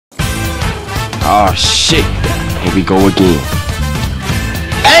Oh shit. Here we go again.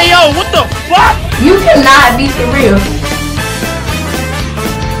 Hey yo, what the fuck? You cannot be for real.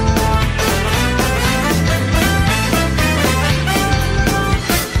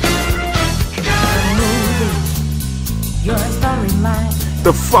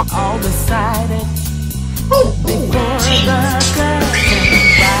 The fuck? All decided.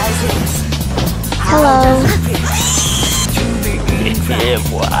 Hello. Yeah,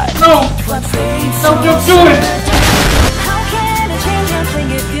 boy. No! Don't do it! How can it change something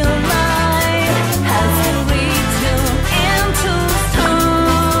if you lie? Has to read you into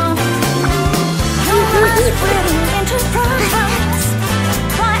stone. Your eyes written into promise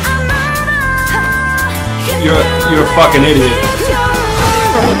by another. You're a fucking idiot.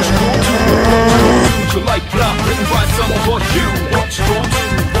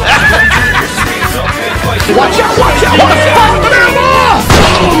 Watch out, watch out! What the fuck?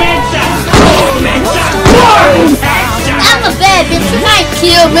 I'm a bad bitch. You might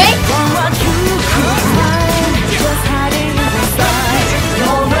kill me.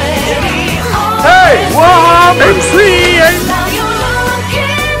 Hey, what?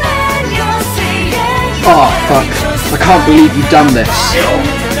 Oh fuck, I can't believe you've done this.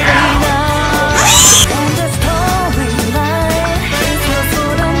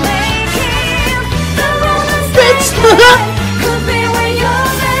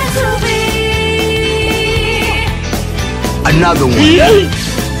 Another one.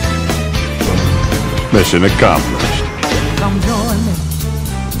 Mission accomplished. Come join me.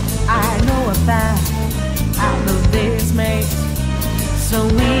 I know a path out of this maze. So we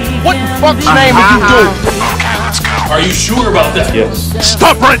What the fuck's name are you doing? Are you sure about that? Yes.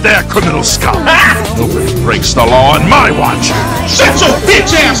 Stop right there, criminal scum! Nobody breaks the law on my watch! Shut your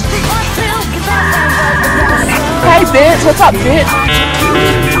bitch ass! Hey bitch, what's up bitch?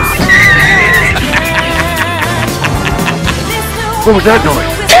 What was that noise?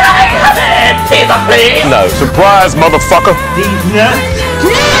 No. Surprise, motherfucker! These nuts!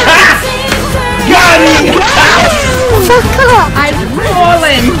 Got him! I'm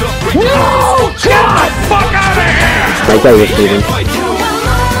falling! Oh, God! Fuck out of here! Right there, Steven.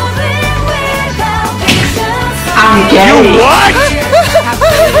 I'm gay. You what?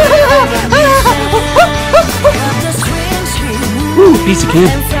 Ooh, piece of cake.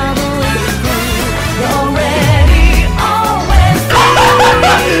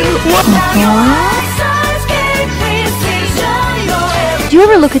 Do you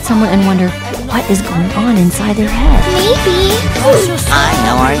ever look at someone and wonder what is going on inside their head? Maybe. Hi,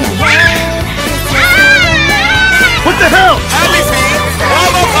 how are you? What the hell?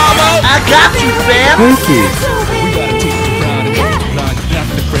 I got you, fam! Thank you.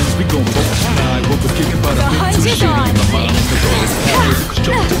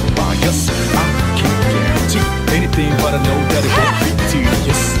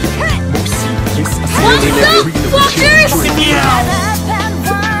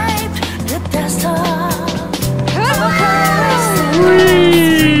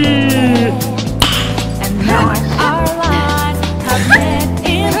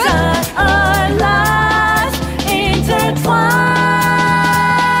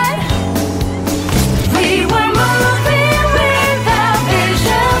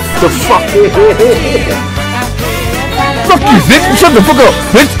 The fuck? Fuck you, Nick! Shut the fuck up,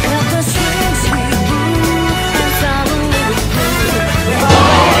 bitch!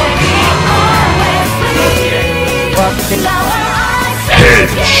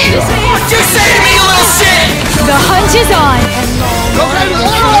 Headshot! What you say to me, you little shit? The hunt is on.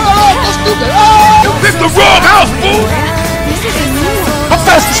 You picked the wrong house, fool! I'm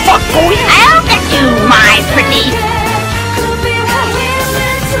fast as fuck, boy! I'll get you, my pretty.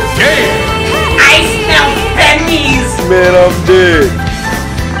 Yeah! I smell pennies. Man, I'm dead.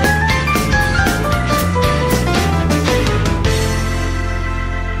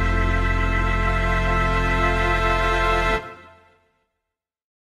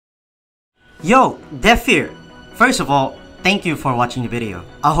 Yo, Defh here. First of all, thank you for watching the video.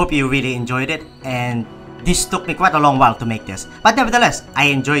 I hope you really enjoyed it, and this took me quite a long while to make this. But nevertheless, I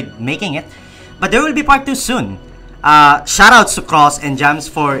enjoyed making it. But there will be part 2 soon. Shoutouts to Cross and Jams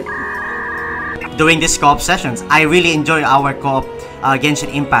for doing these co-op sessions. I really enjoy our co-op Genshin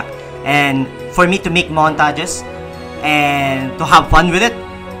Impact. And for me to make montages and to have fun with it,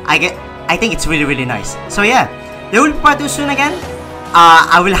 I think it's really, really nice. So yeah, there will be part 2 soon again.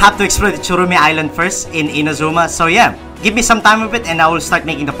 I will have to explore the Churumi Island first in Inazuma. So yeah, give me some time with it and I will start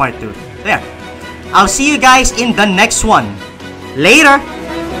making the part 2. So yeah, I'll see you guys in the next one. Later!